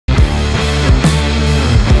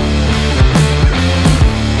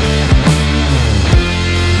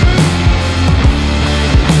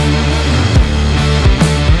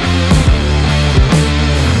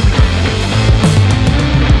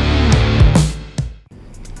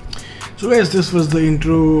So guys, this was the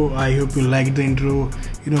intro. I hope you liked the intro.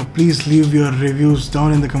 Please leave your reviews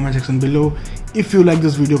down in the comment section below. If you like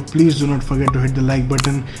this video, please do not forget to hit the like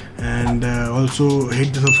button and also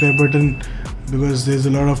hit the subscribe button, because there's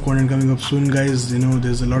a lot of content coming up soon, guys.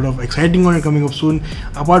 There's a lot of exciting content coming up soon.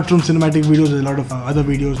 Apart from cinematic videos, there's a lot of other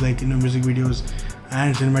videos like music videos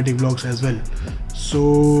and cinematic vlogs as well.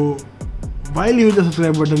 So while you hit the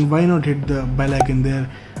subscribe button, why not hit the bell icon there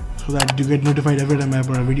so that you get notified every time I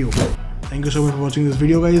upload a video. Thank you so much for watching this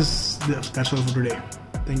video, guys. That's all for today.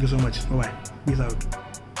 Thank you so much. Bye bye. Peace out.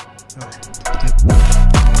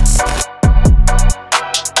 Bye.